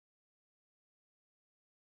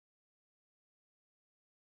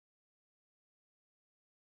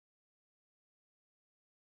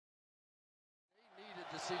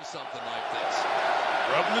see something like this.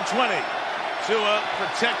 From the 20. Tua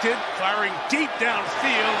protected, firing deep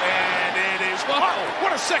downfield, and it is, wow,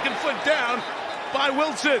 what a second foot down by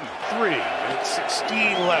Wilson. 3 minutes 16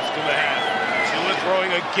 left in the half. Tua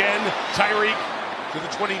throwing again, Tyreek to the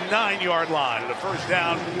 29-yard line, and a first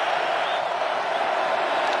down.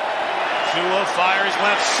 Tua fires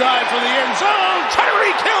left side for the end zone.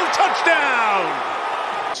 Tyreek Hill, touchdown!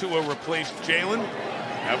 Tua replaced Jalen.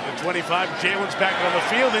 After the 25, Jalen's back on the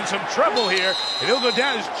field in some trouble here, and he'll go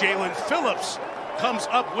down as Jalen Phillips comes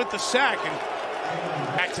up with the sack. And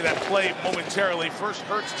back to that play momentarily. First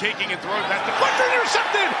Hurts taking and throwing back. Deflected,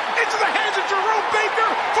 intercepted into the hands of Jerome Baker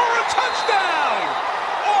for a touchdown!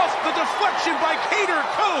 Off the deflection by Cater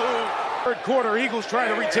Kohu. Third quarter, Eagles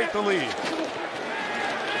trying to retake the lead.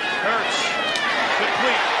 Hurts,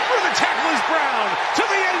 complete, where the tackle is Brown, to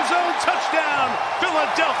the end zone, touchdown,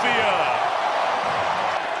 Philadelphia.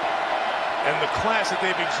 And the class that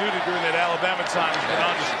they've exuded during that Alabama time has been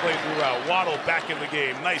on display throughout. Waddle back in the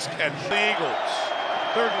game, nice catch. The Eagles,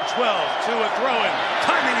 3rd and 12, Tua throwing,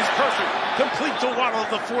 timing is perfect, complete to Waddle at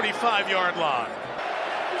the 45-yard line.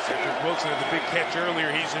 Cedric Wilson had the big catch earlier,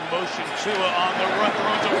 he's in motion, Tua on the run,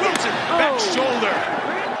 throws to Wilson, back shoulder.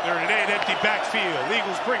 They're in an empty backfield.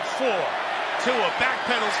 Eagles bring 4. Tua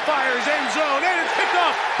backpedals, fires, end zone, and it's picked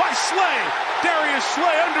off by Slay. Darius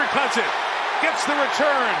Slay undercuts it, gets the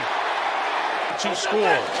return to score.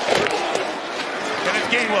 And it's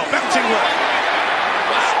Gainwell bouncing left,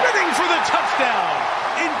 spinning for the touchdown.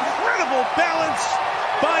 Incredible balance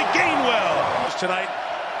by Gainwell. Tonight,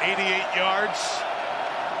 88 yards.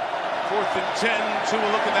 4th and 10. Tua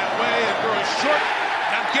looking that way and throwing short.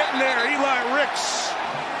 Not getting there. Eli Ricks,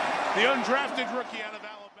 the undrafted rookie out of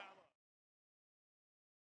Alabama.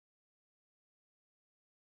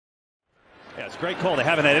 Yeah, it's a great call. They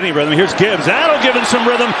haven't had any rhythm. Here's Gibbs. That'll give him some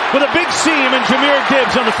rhythm with a big seam, and Jahmyr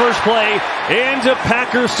Gibbs on the first play into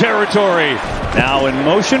Packers territory. Now in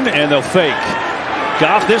motion, and they'll fake.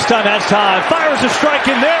 Goff this time has time. Fires a strike,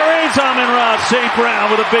 and there is Amon-Ra St.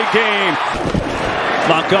 Brown with a big game.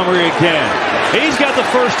 Montgomery again. He's got the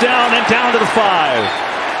first down and down to the 5.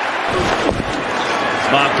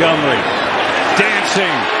 Montgomery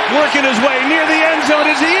dancing, working his way near the end zone.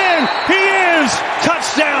 Is he in? He is!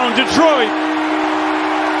 Touchdown, Detroit!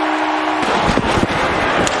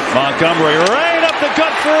 Montgomery right up the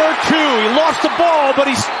gut for 2. He lost the ball, but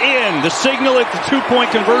he's in. The signal at the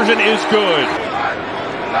 2-point conversion is good.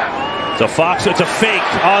 It's a Fox, it's a fake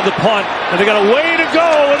on the punt, and they got a way to go,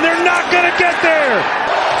 and they're not going to get there.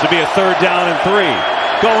 This will be a 3rd down and 3.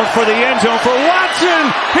 Going for the end zone for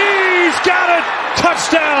Watson. He's got it.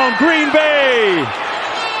 Touchdown, Green Bay.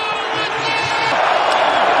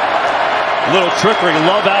 Little trickery,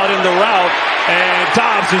 Love out in the route, and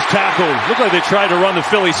Dobbs is tackled. Looked like they tried to run the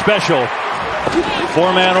Philly special.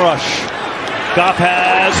 4-man rush. Goff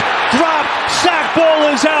has dropped. Sack,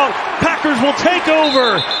 ball is out. Packers will take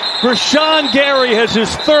over. Rashawn Gary has his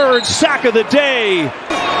 3rd sack of the day.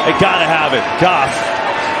 They gotta have it. Goff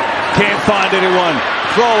can't find anyone.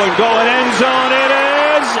 Throwing, going end zone. It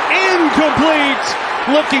is incomplete.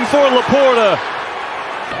 Looking for Laporta.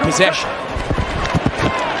 Possession.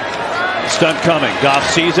 Stunt coming. Goff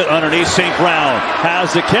sees it underneath. St. Brown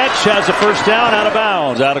has the catch, has the first down, out of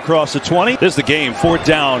bounds, out across the 20. This is the game. 4th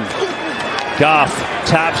down. Goff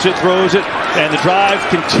taps it, throws it, and the drive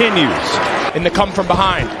continues. In the come from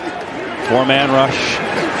behind. 4-man rush.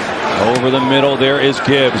 Over the middle, there is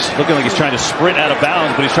Gibbs. Looking like he's trying to sprint out of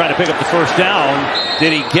bounds, but he's trying to pick up the first down.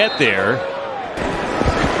 Did he get there?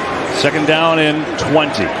 2nd down and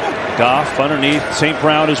 20. Goff underneath. St.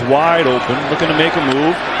 Brown is wide open, looking to make a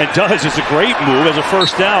move, and does. It's a great move as a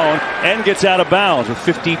first down, and gets out of bounds with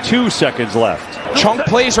 52 seconds left. Chunk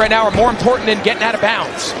plays right now are more important than getting out of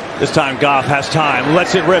bounds. This time Goff has time,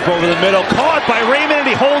 lets it rip over the middle. Caught by Raymond, and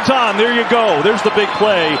he holds on. There you go. There's the big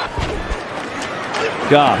play.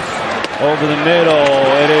 Goff over the middle.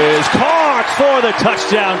 It is caught for the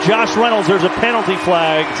touchdown. Josh Reynolds, there's a penalty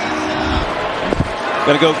flag.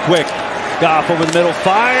 Gonna go quick. Goff over the middle,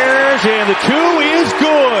 fires, and the 2 is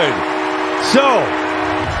good. So,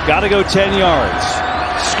 gotta go 10 yards.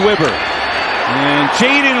 Squibber. And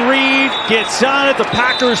Jaden Reed gets on it. The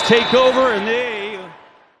Packers take over, and they...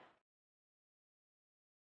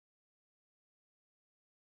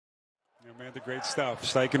 Man, the great stuff.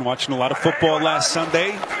 Steichen watching a lot of football last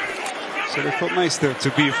Sunday. So it felt nice to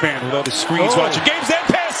be a fan with all the screens watching games. That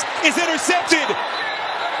pass is intercepted.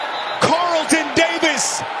 Carlton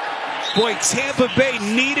Davis. Boy, Tampa Bay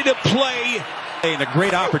needed a play. And a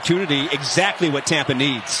great opportunity, exactly what Tampa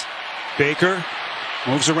needs. Baker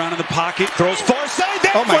moves around in the pocket, throws far side.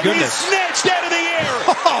 Oh my goodness. Snatched out of the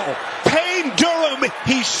air. Oh. Payne Durham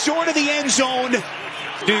He's short of the end zone.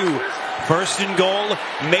 First and goal.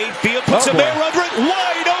 Mayfield puts a man under it.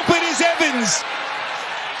 Wide open is Evans.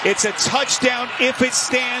 It's a touchdown if it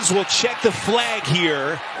stands. We'll check the flag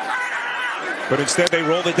here. But instead they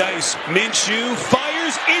roll the dice. Minshew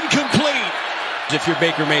fires, incomplete. If you're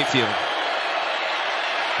Baker Mayfield.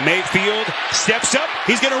 Mayfield steps up.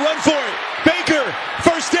 He's going to run for it. Baker,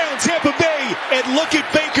 first down, Tampa Bay. And look at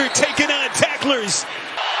Baker taking on tacklers.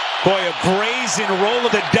 Boy, a brazen roll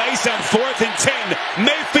of the dice on 4th and 10.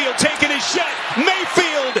 Mayfield taking a shot.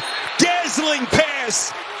 Mayfield, dazzling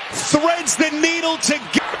pass. Threads the needle to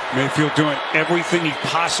get. Mayfield doing everything he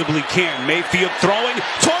possibly can. Mayfield throwing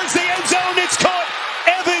towards the end zone. It's caught.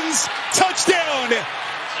 Evans, touchdown.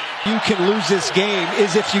 You can lose this game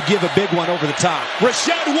is if you give a big one over the top.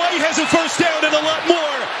 Rashad White has a first down and a lot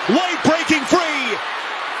more. White breaking free.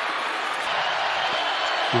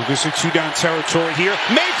 Well, this is 2-down territory here.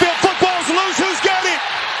 Mayfield, football's loose. Who's got it?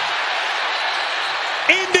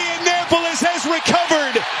 Indianapolis has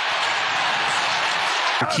recovered.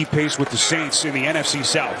 Keep pace with the Saints in the NFC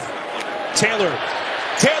South. Taylor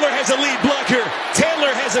has a lead blocker.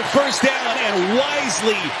 Taylor has a first down and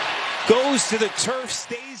wisely goes to the turf,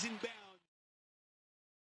 stays in bounds.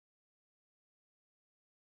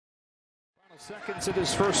 Final seconds of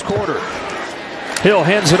this first quarter. Hill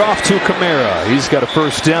hands it off to Kamara. He's got a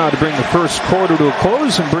first down to bring the first quarter to a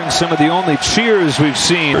close and bring some of the only cheers we've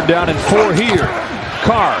seen. They're down in 4 here.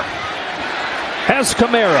 Carr has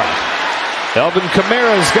Kamara. Alvin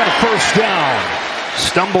Kamara's got a first down.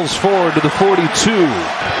 Stumbles forward to the 42.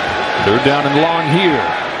 They're down and long here.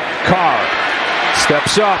 Carr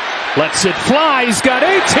steps up. Lets it fly. He's got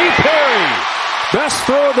A.T. Perry. Best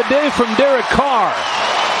throw of the day from Derek Carr.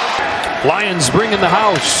 Lions bring in the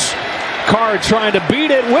house. Carr trying to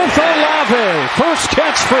beat it with Olave. First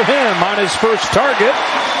catch for him on his first target.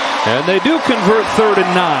 And they do convert 3rd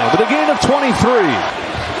and 9 with a gain of 23.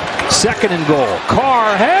 2nd and goal.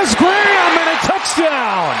 Carr has Graham and a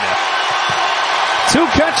touchdown. 2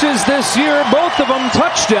 catches this year, both of them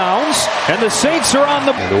touchdowns, and the Saints are on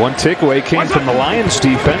the one takeaway came from the Lions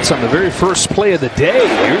defense on the very first play of the day.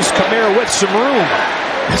 Here's Kamara with some room.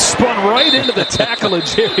 Spun right into the tackle of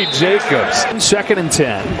Jerry Jacobs. 2nd and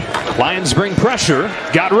 10. Lions bring pressure.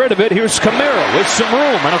 Got rid of it. Here's Kamara with some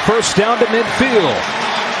room and a first down to midfield.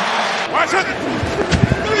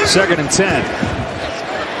 2nd and 10.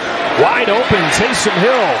 Wide open, Taysom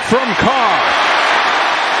Hill from Carr.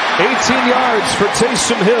 18 yards for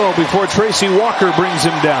Taysom Hill before Tracy Walker brings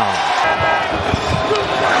him down.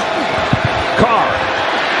 Carr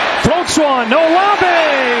floats one.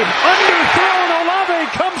 Olave underthrown. Olave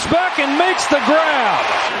comes back and makes the grab.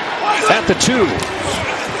 At the 2.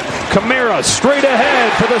 Kamara straight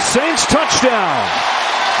ahead for the Saints touchdown.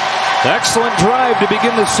 Excellent drive to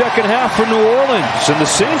begin the second half for New Orleans. And the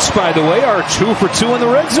Saints, by the way, are 2 for 2 in the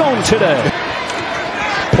red zone today.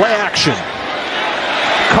 Play action.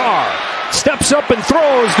 Carr steps up and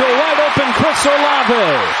throws to a wide open Chris Olave.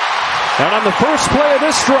 And on the first play of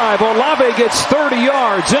this drive, Olave gets 30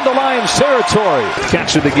 yards into Lions territory.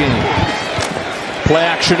 Catch of the game. Play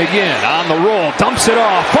action again. On the roll. Dumps it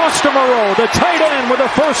off. Foster Moreau, the tight end, with a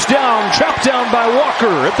first down. Chopped down by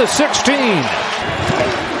Walker at the 16.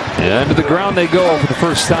 And to the ground they go for the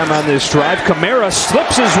first time on this drive. Kamara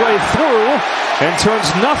slips his way through and turns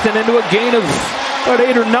nothing into a gain of about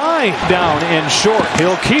 8 or 9. Down and short.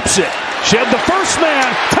 Hill keeps it. Shed the first man.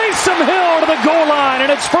 Taysom Hill to the goal line,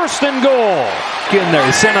 and it's 1st and goal. In there,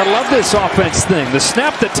 he said, I love this offense thing. The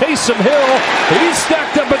snap to Taysom Hill. He's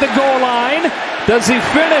stacked up at the goal line. Does he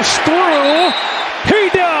finish through?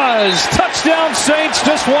 He does. Touchdown Saints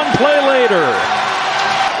just 1 play later.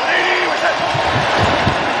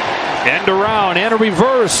 End around and a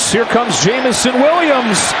reverse. Here comes Jamison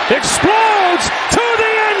Williams. Explodes to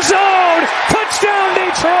the end zone. Touchdown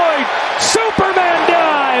Detroit. Superman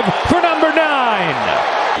dive for number 9.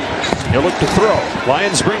 He'll look to throw.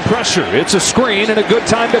 Lions bring pressure. It's a screen and a good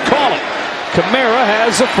time to call it. Kamara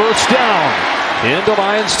has a first down into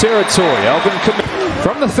Lions territory. Alvin Kamara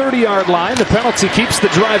from the 30-yard line. The penalty keeps the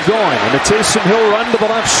drive going. And the Taysom Hill run to the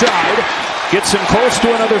left side gets him close to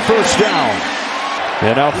another first down.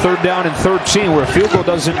 And now 3rd down and 13, where a field goal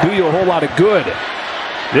doesn't do you a whole lot of good.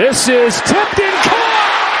 This is tipped and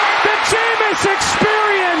caught. The Jameis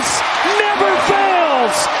experience never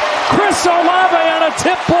fails. Chris Olave on a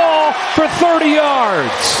tip ball for 30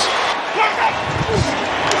 yards.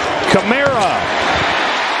 Kamara.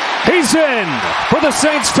 He's in for the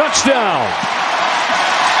Saints touchdown.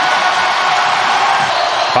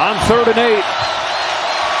 On 3rd and 8.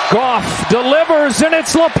 Goff delivers, and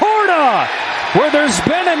it's Laporta. Where there's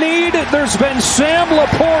been a need, there's been Sam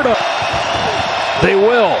Laporta. They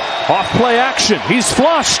will. Off play action. He's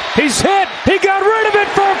flushed. He's hit. He got rid of it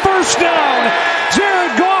for a first down.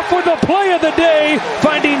 Jared Goff with the play of the day,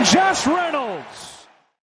 finding Josh Reynolds.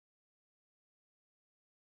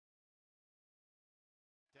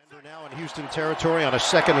 Denver now in Houston territory on a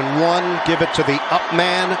 2nd and 1. Give it to the up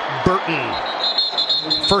man, Burton.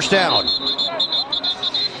 First down.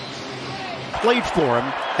 Played for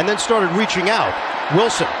him and then started reaching out.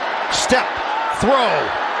 Wilson, step, throw.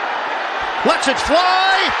 Lets it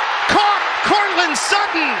fly. Caught. Cortland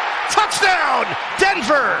Sutton. Touchdown.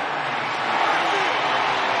 Denver.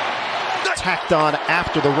 Tacked on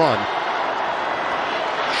after the run.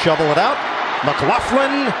 Shovel it out.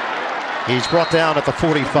 McLaughlin. He's brought down at the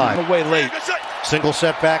 45. Away late. Single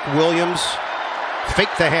setback. Williams. Fake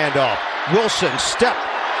the handoff. Wilson. Step.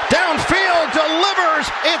 Downfield. Delivers.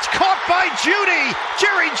 It's caught by Judy.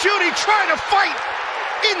 Jerry Judy trying to fight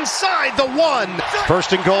inside the 1.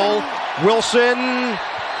 First and goal. Wilson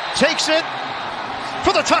takes it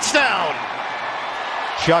for the touchdown.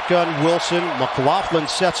 Shotgun Wilson. McLaughlin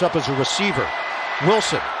sets up as a receiver.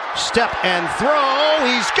 Wilson, step and throw.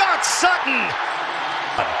 He's got Sutton.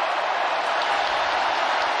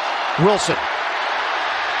 Wilson.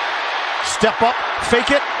 Step up,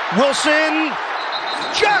 fake it. Wilson,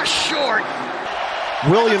 just short.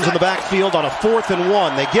 Williams in the backfield on a 4th and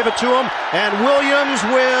 1. They give it to him, and Williams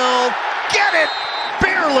will get it.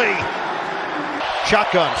 Barely.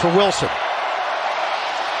 Shotgun for Wilson.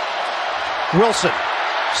 Wilson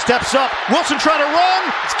steps up. Wilson trying to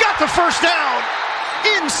run. He's got the first down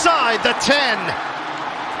inside the 10.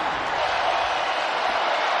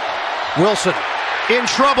 Wilson in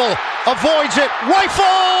trouble. Avoids it.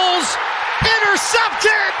 Rifles.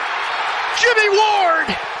 Intercepted. Jimmy Ward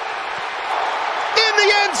in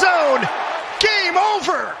the end zone. Game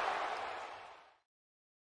over.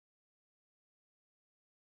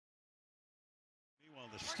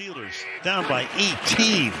 Steelers down by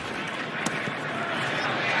 18.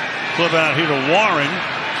 Flip out here to Warren.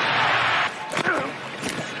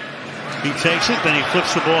 He takes it, then he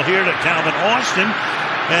flips the ball here to Calvin Austin.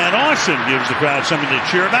 And Austin gives the crowd something to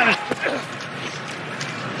cheer about.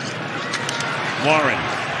 Warren.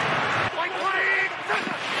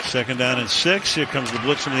 2nd down and 6. Here comes the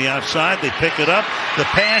blitz from the outside. They pick it up. The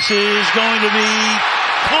pass is going to be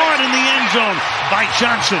caught in the end zone by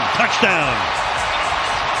Johnson. Touchdown.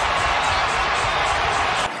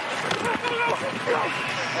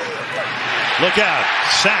 Look out.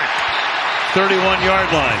 Sack.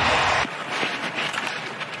 31-yard line.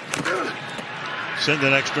 Send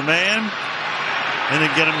an extra man. And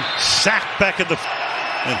then get him sacked back at the...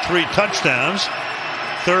 And 3 touchdowns.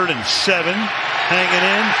 3rd and 7. Hanging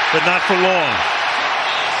in, but not for long.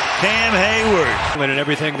 Cam Hayward. And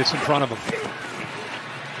everything that's in front of him.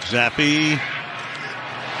 Zappi.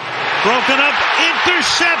 Broken up.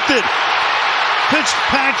 Intercepted.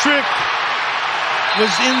 Fitzpatrick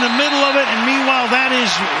was in the middle of it, and meanwhile that is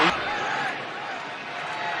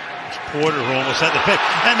Porter who almost had the pick,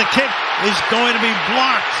 and the kick is going to be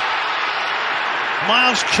blocked.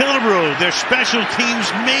 Miles Killebrew, their special teams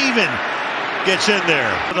maven, gets in there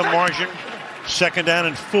for the margin. 2nd down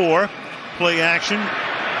and 4. Play action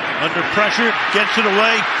under pressure, gets it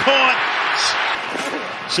away, caught.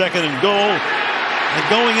 2nd and goal, and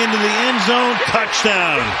going into the end zone.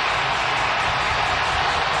 Touchdown.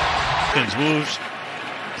 Moves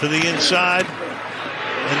to the inside,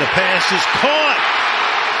 and the pass is caught.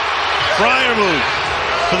 Fryer move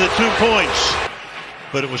for the 2 points,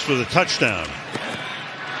 but it was for the touchdown.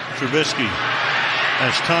 Trubisky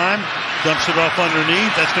has time, dumps it off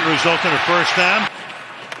underneath. That's going to result in a first down.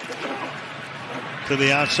 To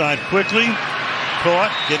the outside quickly,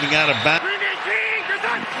 caught, getting out of bounds.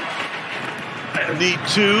 Need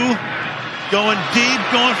 2, going deep,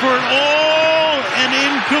 going for it all, and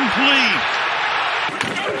incomplete.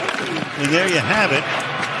 And there you have it.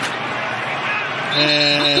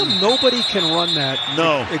 And how come nobody can run that?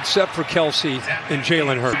 No. Except for Kelsey and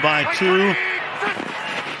Jalen Hurts. By 2.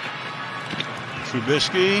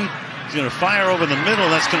 Trubisky is going to fire over the middle.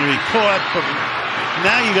 That's going to be caught. But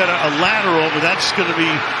now you got a lateral, but that's going to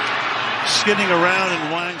be skidding around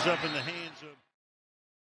and winds up in the hands of...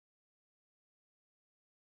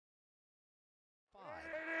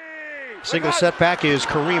 Single setback is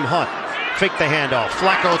Kareem Hunt. Fake the handoff.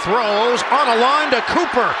 Flacco throws on a line to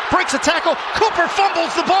Cooper. Breaks a tackle. Cooper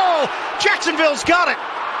fumbles the ball. Jacksonville's got it.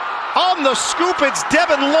 On the scoop, it's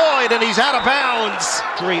Devin Lloyd, and he's out of bounds.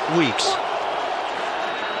 Great weeks.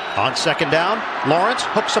 On 2nd down, Lawrence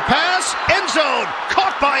hooks a pass. End zone.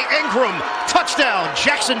 Caught by Ingram. Touchdown,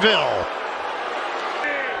 Jacksonville.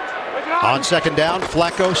 On second down,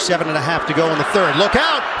 Flacco, 7.5 to go in the third. Look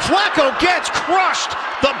out! Flacco gets crushed!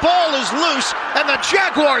 The ball is loose, and the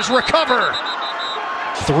Jaguars recover!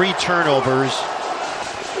 3 turnovers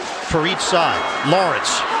for each side.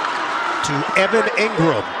 Lawrence to Evan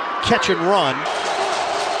Ingram. Catch and run.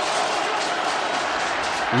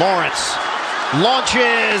 Lawrence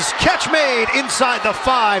launches. Catch made inside the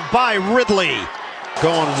 5 by Ridley.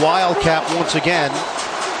 Going Wildcat once again.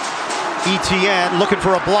 ETN looking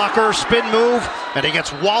for a blocker. Spin move. And he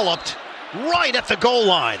gets walloped right at the goal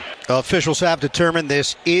line. Officials have determined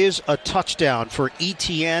this is a touchdown for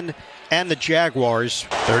ETN and the Jaguars.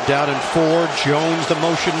 They're down in 4. Jones, the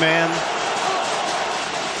motion man.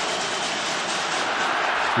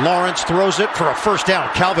 Lawrence throws it for a first down.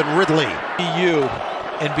 Calvin Ridley. You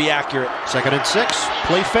and be accurate. 2nd and 6.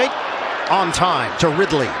 Play fake. On time to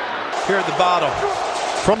Ridley. Here at the bottom.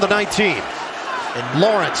 From the 19. And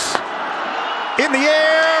Lawrence. In the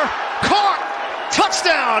air. Caught.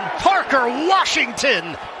 Touchdown. Parker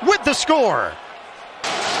Washington with the score.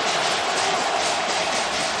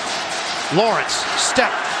 Lawrence.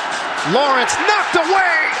 Step. Lawrence knocked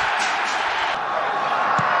away.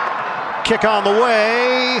 Kick on the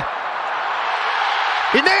way.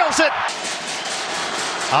 He nails it.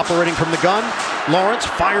 Operating from the gun. Lawrence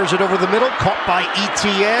fires it over the middle. Caught by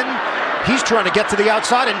ETN. He's trying to get to the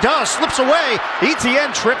outside and does. Slips away.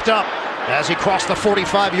 ETN tripped up as he crossed the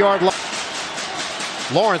 45-yard line.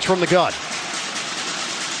 Lawrence from the gun.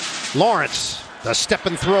 Lawrence, the step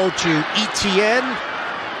and throw to ETN.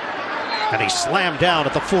 And he slammed down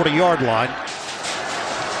at the 40-yard line.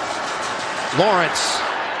 Lawrence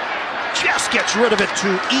just gets rid of it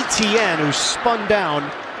to ETN, who spun down.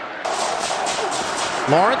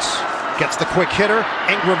 Lawrence gets the quick hitter.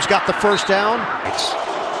 Ingram's got the first down.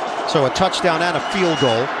 So a touchdown and a field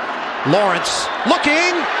goal. Lawrence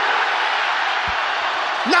looking.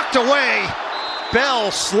 Knocked away.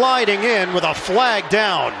 Bell sliding in with a flag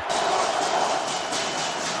down.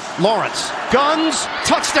 Lawrence guns.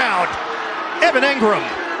 Touchdown. Evan Ingram.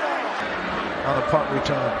 On the punt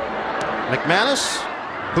return. McManus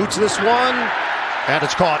boots this one. And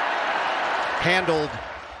it's caught. Handled.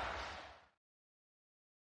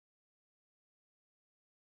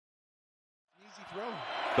 Easy throw.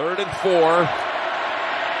 3rd and 4.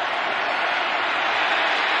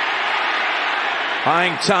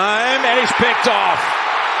 Buying time, and he's picked off.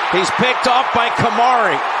 He's picked off by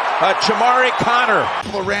Chamari Connor.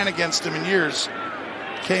 People ran against him in years.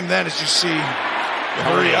 Came then, as you see,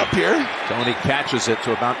 hurry up here. Tony catches it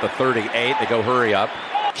to about the 38. They go hurry up.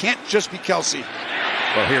 Can't just be Kelsey.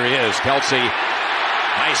 Well, here he is. Kelsey,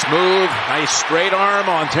 nice move, nice straight arm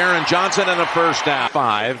on Taron Johnson, and a first down.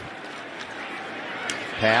 5.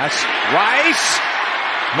 Pass. Rice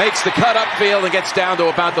makes the cut upfield and gets down to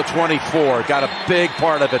about the 24. Got a big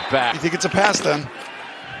part of it back. You think it's a pass then?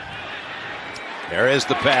 There is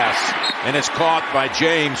the pass, and it's caught by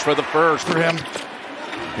James for the first. For him.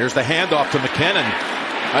 Here's the handoff to McKinnon.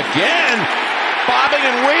 Again, bobbing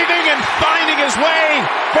and weaving and finding his way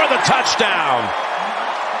for the touchdown.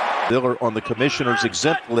 They're on the commissioner's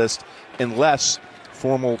exempt list unless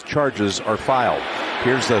formal charges are filed.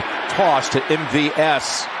 Here's the toss to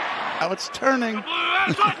MVS. Now it's turning.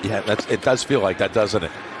 Yeah, it does feel like that, doesn't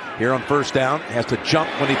it? Here on first down, he has to jump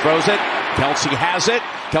when he throws it. Kelsey has it.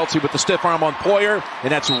 Kelsey with the stiff arm on Poyer,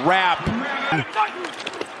 and that's Rapp.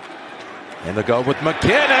 And they go with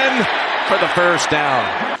McKinnon for the first down.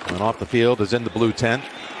 And off the field is in the blue tent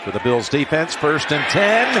for the Bills defense. 1st and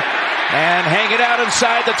 10. And hanging out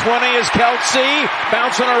inside the 20 is Kelsey,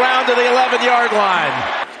 bouncing around to the 11-yard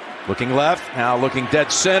line. Looking left, now looking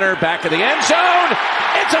dead center, back of the end zone.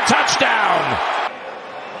 It's a touchdown.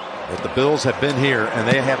 But the Bills have been here, and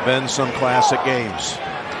they have been some classic games.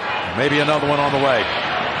 Maybe another one on the way.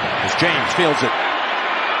 As James fields it.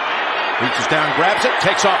 Reaches down, grabs it,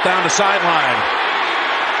 takes off down the sideline.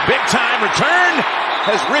 Big time return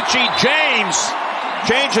as Richie James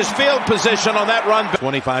changes field position on that run.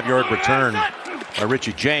 25-yard return by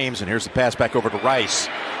Richie James, and here's the pass back over to Rice.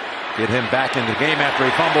 Get him back in the game after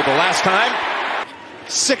he fumbled the last time.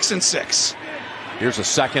 6 and 6. Here's a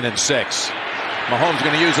 2nd and 6. Mahomes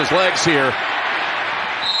going to use his legs here.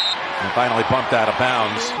 And finally bumped out of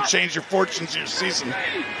bounds. Change your fortunes your season.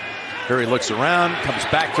 Here he looks around, comes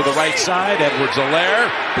back to the right side. Edwards-Helaire,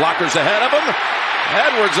 blockers ahead of him.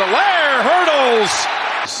 Edwards-Helaire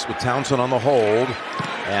hurdles. With Townsend on the hold.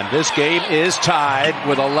 And this game is tied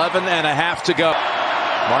with 11.5 to go.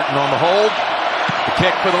 Martin on the hold. The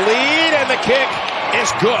kick for the lead, and the kick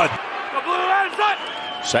is good.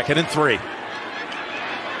 2nd and 3.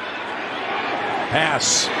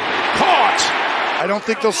 Pass. Caught. I don't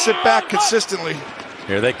think they'll sit back consistently.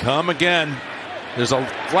 Here they come again. There's a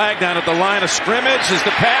flag down at the line of scrimmage as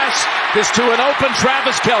the pass is to an open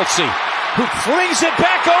Travis Kelce, who flings it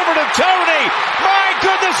back over to Tony. My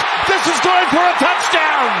goodness, this is going for a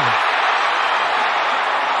touchdown.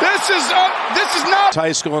 This is not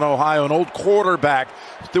high school in Ohio. An old quarterback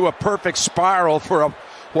threw a perfect spiral for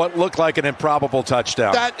what looked like an improbable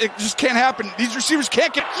touchdown. That it just can't happen. These receivers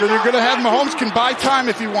can't get. So they're going to have Mahomes can buy time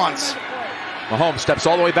if he wants. Mahomes steps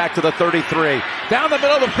all the way back to the 33. Down the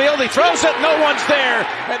middle of the field, he throws it, no one's there,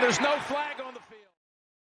 and there's no flag on the field.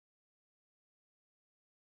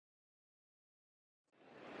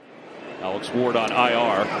 Alex Ward on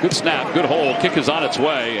IR. Good snap, good hole. Kick is on its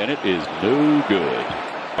way, and it is no good.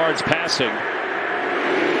 Yards passing.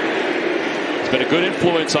 It's been a good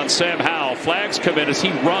influence on Sam Howell. Flags come in as he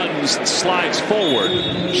runs and slides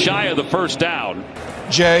forward, shy of the first down.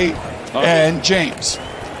 Jay and James.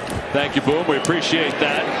 Thank you, Boom. We appreciate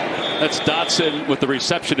that. That's Dotson with the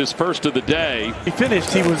reception, his first of the day. He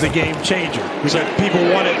finished, he was a game changer. Because people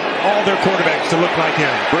wanted all their quarterbacks to look like him.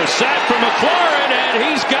 Brissett from McLaurin, and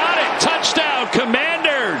he's got it. Touchdown,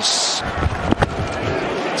 Commanders.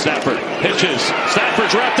 Stafford pitches.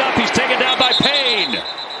 Stafford's wrapped up. He's taken down by Payne.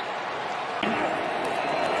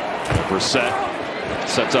 Brissett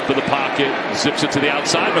sets up in the pocket, zips it to the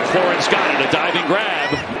outside. McLaurin's got it. A diving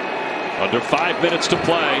grab. Under 5 minutes to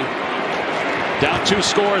play. Down 2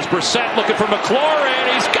 scores. Brissett looking for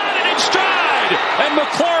McLaurin. He's got it in stride. And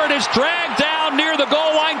McLaurin is dragged down near the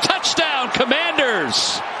goal line. Touchdown,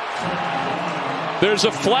 Commanders. There's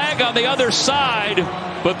a flag on the other side,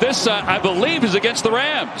 but this, I believe, is against the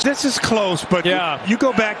Rams. This is close, but you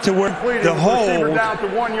go back to where the hole. Down to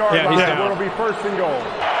 1 yard line. It'll be first and goal.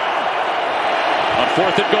 On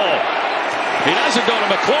 4th and goal. He doesn't go to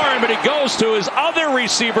McLaurin, but he goes to his other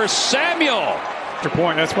receiver, Samuel.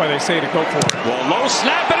 Point. That's why they say to go for it. Well, low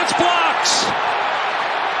snap, and it's blocks.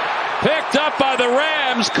 Picked up by the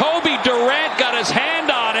Rams. Kobe Durant got his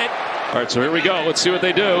hand on it. All right, so here we go. Let's see what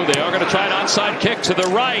they do. They are going to try an onside kick to the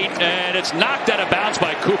right, and it's knocked out of bounds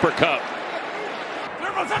by Cooper Kupp.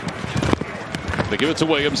 They give it to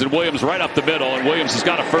Williams, and Williams right up the middle, and Williams has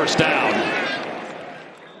got a first down.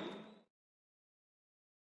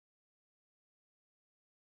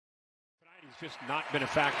 Just not been a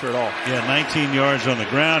factor at all. Yeah, 19 yards on the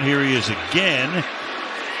ground. Here he is again.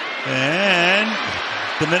 And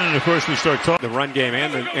the minute, of course, we start talking. The run game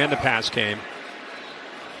and the pass game.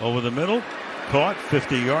 Over the middle. Caught.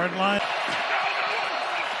 50-yard line.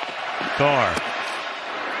 Carr.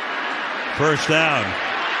 First down.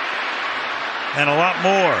 And a lot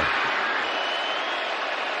more.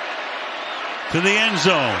 To the end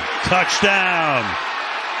zone. Touchdown.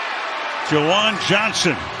 Jawan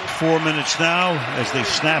Johnson. 4 minutes now as they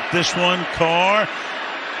snap this one. Carr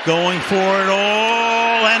going for it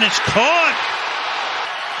all, and it's caught.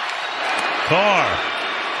 Carr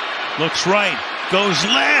looks right, goes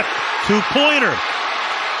left, 2-pointer.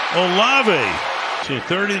 Olave. So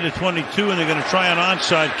 30-22, and they're going to try an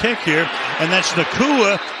onside kick here, and that's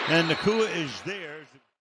Nakua, and Nakua is there.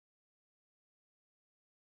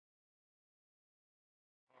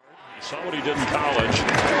 He saw what he did in college.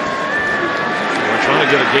 Trying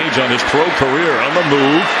to get a gauge on his pro career. On the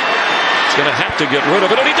move. He's going to have to get rid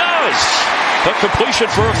of it, and he does. A completion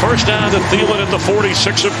for a first down to Thielen at the 46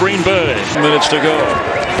 of Green Bay. Minutes to go.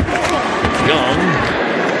 Young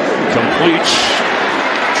completes.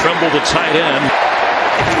 Tremble the tight end.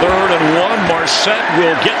 3rd and 1. Marset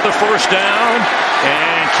will get the first down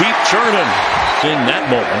and keep churning. In that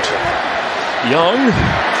moment, Young.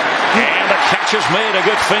 And the catch is made. A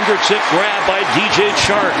good fingertip grab by DJ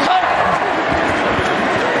Chark.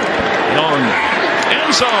 Young,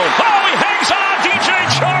 end zone. Oh, he hangs on. DJ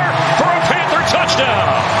Chark for a Panther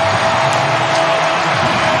touchdown.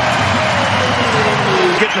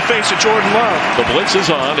 Get in the face of Jordan Love. The blitz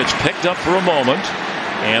is on. It's picked up for a moment.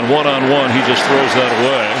 And one-on-one, he just throws that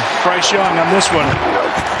away. Bryce Young on this one.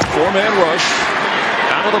 4-man rush.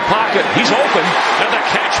 Out of the pocket. He's open. And the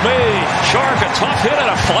catch made. Chark, a tough hit,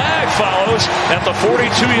 and a flag follows at the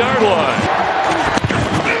 42-yard line.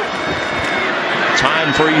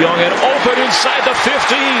 Time for Young, and open inside the 15.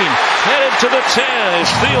 Headed to the 10 is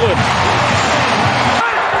Thielen.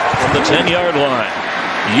 From the 10-yard line.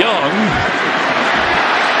 Young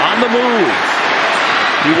on the move.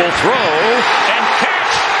 He will throw and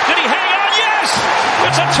catch. Did he hang on? Yes!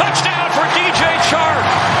 It's a touchdown for DJ Chark.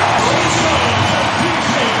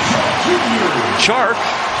 Chark.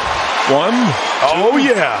 1, 2. Oh,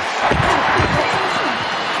 yeah.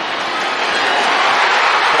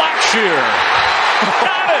 Blackshear.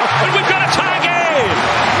 Got it! And we've got a tie game!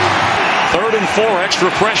 3rd and 4,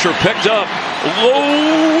 extra pressure picked up.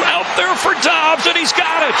 Low out there for Dobbs, and he's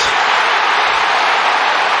got it.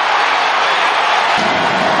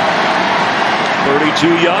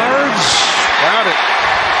 $32 Got it.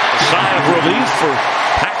 A sigh of relief for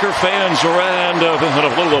Packer fans and a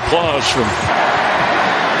little applause from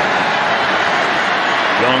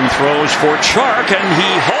Young. Throws for Chark, and he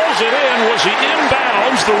hauls it in. Was he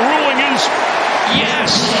inbounds? The ruling is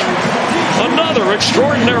yes. Another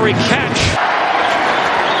extraordinary catch.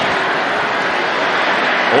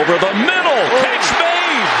 Over the middle. Catch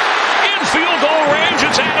made. In field goal range.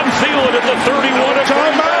 It's Adam Thielen at the 31 of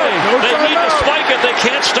Green Bay. They need to spike it. They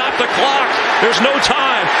can't stop the clock. There's no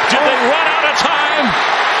time. Did they run out of time?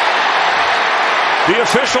 The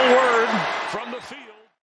official word from the field.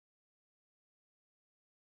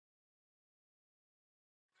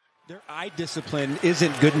 Their eye discipline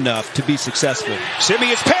isn't good enough to be successful.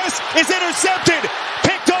 Simeon's pass is intercepted.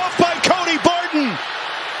 Picked off by Cody Barton.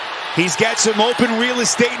 He's got some open real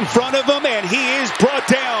estate in front of him, and he is brought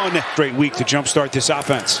down. Great week to jumpstart this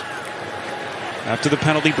offense. After the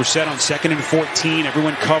penalty, Brissett on 2nd and 14.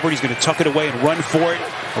 Everyone covered. He's going to tuck it away and run for it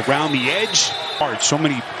around the edge. So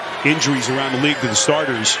many injuries around the league to the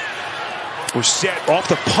starters. Brissett off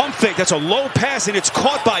the pump fake. That's a low pass, and it's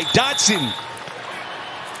caught by Dotson.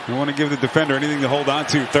 You want to give the defender anything to hold on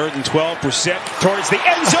to. 3rd and 12. Brissett towards the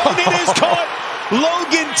end zone. It is caught.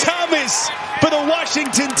 Logan Thomas for the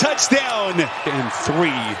Washington touchdown. And 3.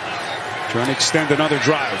 Trying to extend another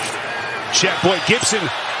drive. Check boy Gibson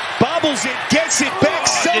bobbles it, gets it back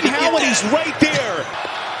somehow, and he's right there.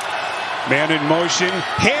 Man in motion.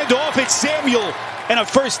 Hand off. It's Samuel. And a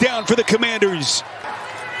first down for the Commanders.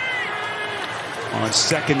 On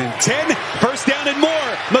 2nd and 10. First down and more.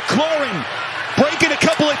 McLaurin breaking a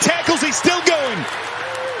couple of tackles. He's still going.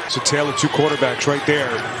 It's a tale of two quarterbacks right there.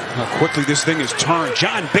 How quickly this thing is turned.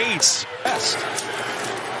 John Bates. Best.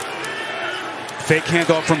 Fake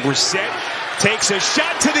handoff from Brissett. Takes a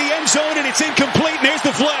shot to the end zone, and it's incomplete. And there's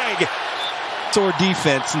the flag. Or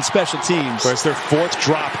defense and special teams. That's their 4th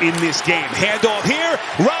drop in this game. Handoff here.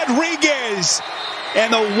 Rodriguez.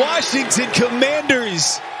 And the Washington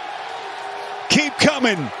Commanders keep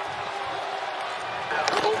coming.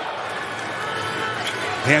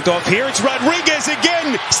 Handoff here. It's Rodriguez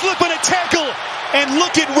again. Slipping a tackle. And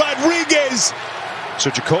look at Rodriguez. So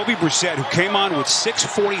Jacoby Brissett, who came on with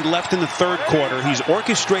 6:40 left in the 3rd quarter, he's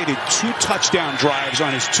orchestrated 2 touchdown drives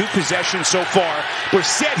on his 2 possessions so far.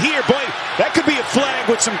 Brissett here, boy, that could be a flag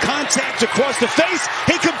with some contact across the face.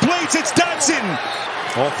 He completes. It's Dotson.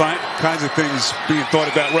 All kinds of things being thought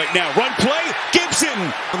about right now. Run play, Gibson.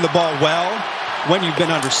 On the ball well when you've been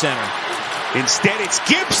under center. Instead, it's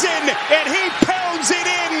Gibson, and he pounds it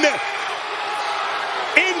in.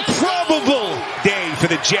 Improbable day for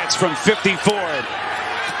the Jets from 54.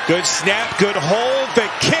 Good snap, good hold. The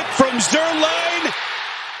kick from Zerline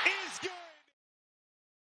is good.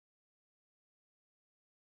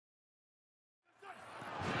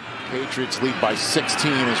 Patriots lead by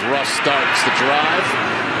 16 as Russ starts the drive.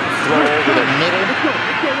 Throw over the middle.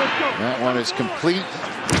 That one is complete,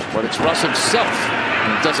 but it's Russ himself,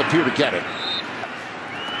 and he does appear to get it.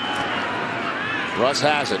 Russ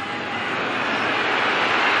has it.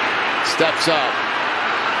 Steps up.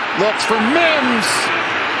 Looks for Mims.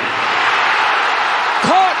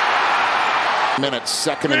 Caught. Minutes,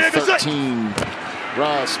 2nd and 13.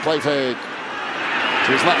 Russ, play fake.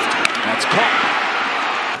 To his left. That's caught.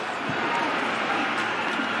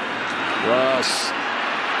 Russ.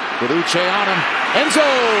 With Uche on him. End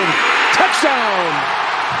zone. Touchdown.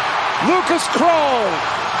 Lucas Kroll.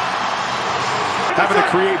 Having to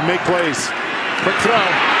create and make plays. Quick throw.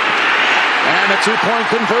 And the 2-point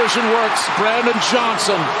conversion works. Brandon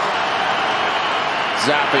Johnson.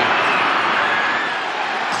 Zappy.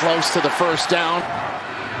 Close to the first down.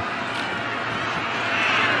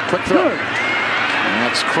 Quick throw. And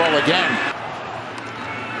that's Kroll again.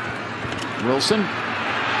 Wilson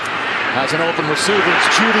has an open receiver. It's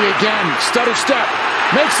Judy again. Stutter step.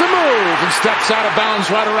 Makes the move and steps out of bounds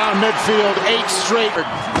right around midfield. 8 straight.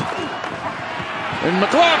 And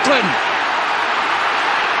McLaughlin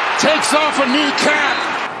takes off a kneecap.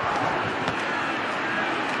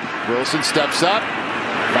 Wilson steps up.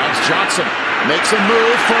 Finds Johnson. Makes a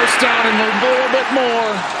move. First down and a little bit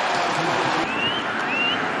more.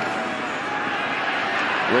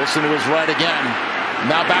 Wilson was right again.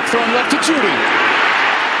 Now back throwing left to Judy.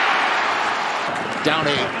 Down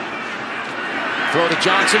 8. Throw to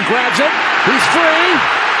Johnson. Grabs it. He's free.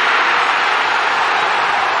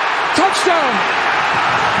 Touchdown.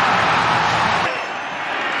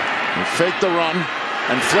 Fake the run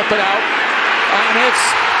and flip it out, and it's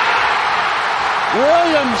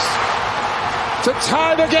Williams to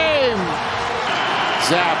tie the game.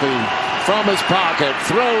 Zappi from his pocket,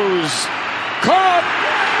 throws, caught,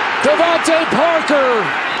 Devontae Parker.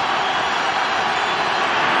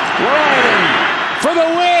 Riley for the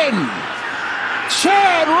win.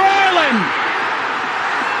 Chad Ryland